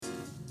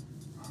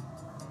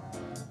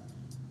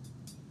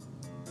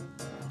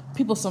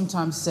people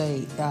sometimes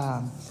say,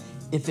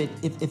 if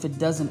it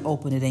doesn't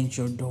open, it ain't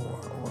your door,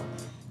 or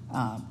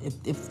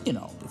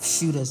if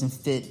shoe doesn't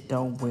fit,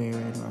 don't wear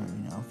it, or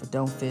if it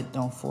don't fit,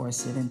 don't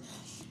force it. And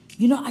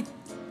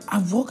I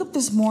woke up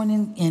this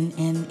morning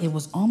and it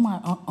was on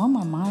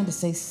my mind to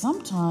say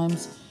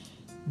sometimes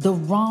the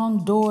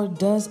wrong door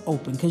does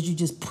open because you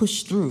just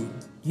push through.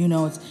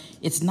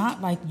 It's not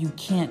like you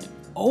can't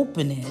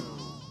open it.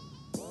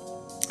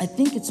 I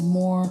think it's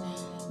more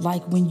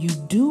like when you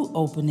do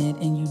open it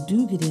and you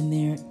do get in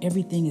there,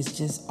 everything is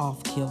just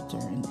off kilter.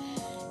 And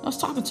I was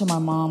talking to my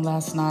mom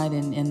last night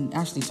and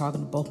actually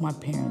talking to both my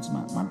parents.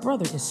 My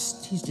brother,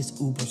 he's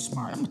just uber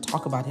smart. I'm going to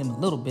talk about him a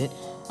little bit.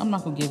 I'm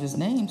not going to give his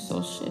name,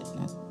 so shit,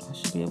 I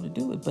should be able to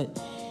do it. But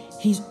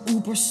he's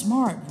uber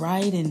smart,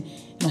 right? And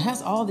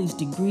has all these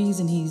degrees,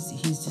 and he's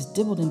just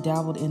dibbled and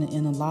dabbled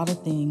in a lot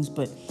of things,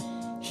 but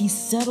he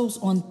settles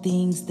on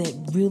things that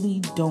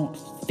really don't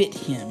fit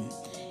him.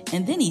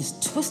 And then he's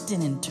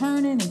twisting and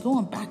turning and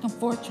going back and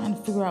forth trying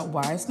to figure out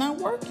why it's not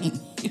working.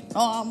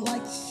 I'm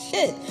like,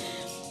 shit.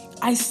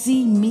 I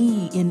see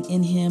me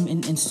in him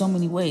in so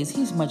many ways.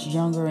 He's much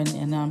younger,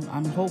 and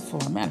I'm hopeful.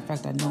 As a matter of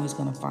fact, I know he's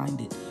going to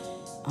find it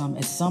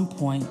at some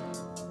point.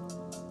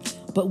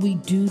 But we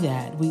do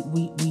that. We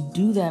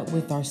do that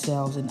with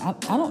ourselves. And I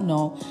don't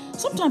know.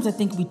 Sometimes I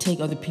think we take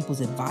other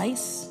people's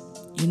advice.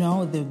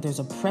 There's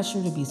a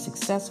pressure to be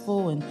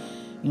successful, and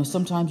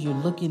sometimes you're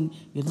looking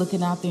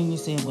out there and you're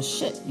saying, well,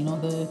 shit,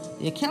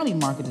 the accounting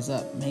market is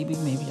up. Maybe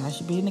I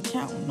should be an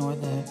accountant,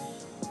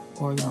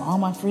 or all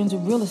my friends are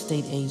real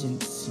estate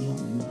agents.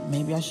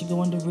 Maybe I should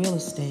go into real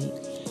estate.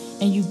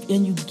 And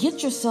you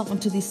get yourself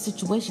into these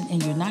situations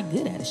and you're not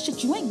good at it.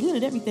 Shit, you ain't good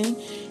at everything.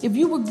 If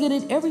you were good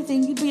at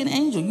everything, you'd be an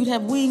angel. You'd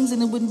have wings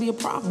and it wouldn't be a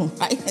problem,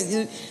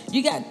 right?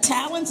 You got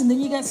talents, and then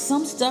you got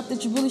some stuff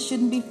that you really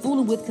shouldn't be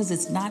fooling with because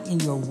it's not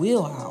in your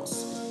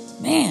wheelhouse.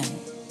 Man,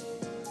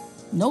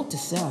 note to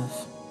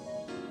self.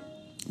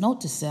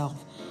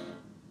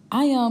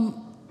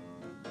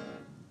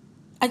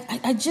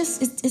 I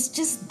just, it's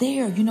just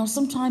there.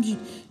 Sometimes you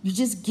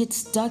just get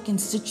stuck in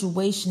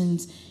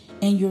situations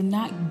and you're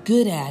not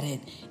good at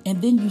it.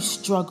 And then you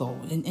struggle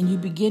and you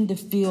begin to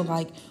feel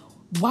like,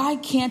 why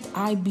can't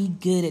I be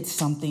good at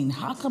something?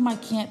 How come I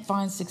can't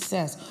find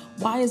success?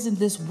 Why isn't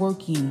this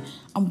working?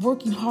 I'm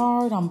working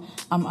hard.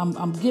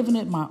 I'm giving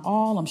it my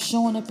all. I'm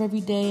showing up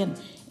every day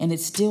and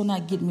it's still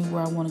not getting me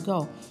where I want to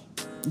go.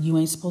 You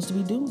ain't supposed to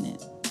be doing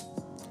it.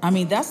 I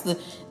mean, that's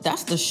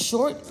the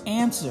short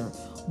answer.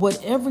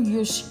 Whatever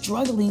you're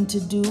struggling to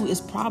do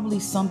is probably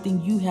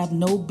something you have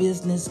no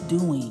business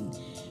doing.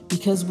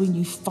 Because when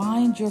you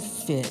find your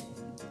fit,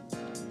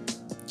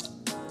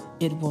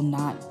 it will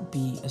not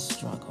be a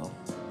struggle.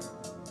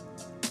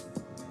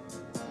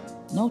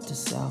 Note to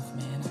self,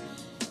 man.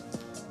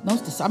 Note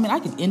to self. I mean, I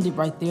could end it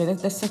right there.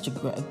 That's such a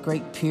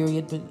great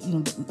period. But,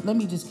 let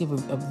me just give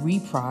a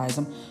reprise.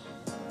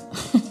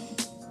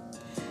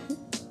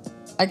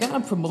 I got a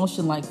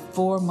promotion like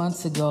 4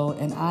 months ago,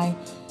 and I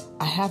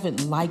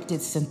haven't liked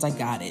it since I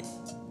got it.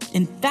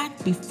 In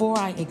fact, before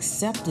I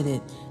accepted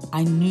it,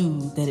 I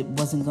knew that it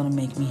wasn't going to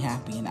make me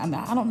happy. And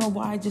I don't know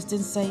why I just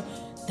didn't say,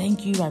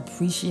 thank you, I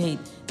appreciate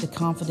the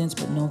confidence,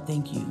 but no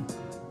thank you.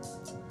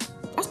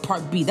 That's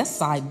part B, that's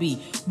side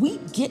B. We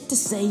get to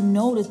say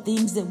no to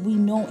things that we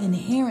know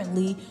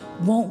inherently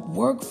won't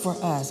work for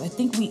us. I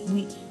think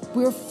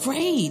we're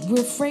afraid.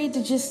 We're afraid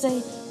to just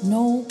say,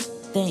 no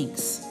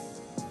thanks.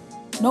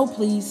 No,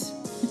 please.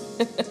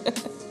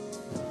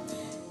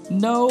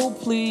 No,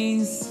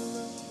 please.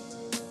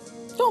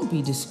 Don't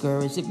be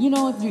discouraged. If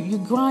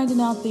you're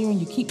grinding out there and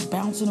you keep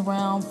bouncing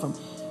around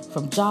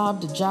from job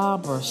to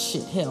job or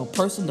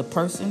person to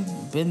person,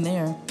 been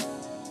there.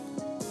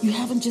 You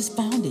haven't just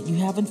found it. You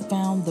haven't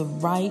found the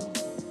right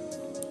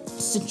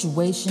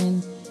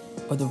situation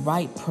or the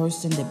right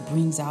person that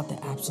brings out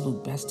the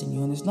absolute best in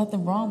you. And there's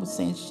nothing wrong with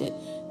saying, shit,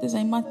 this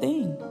ain't my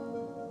thing.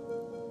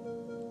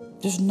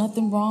 There's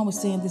nothing wrong with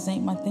saying this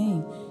ain't my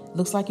thing.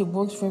 Looks like it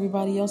works for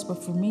everybody else,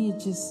 but for me,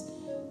 it's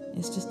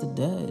just a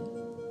dud.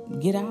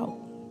 Get out.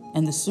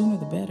 And the sooner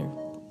the better.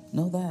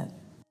 Know that.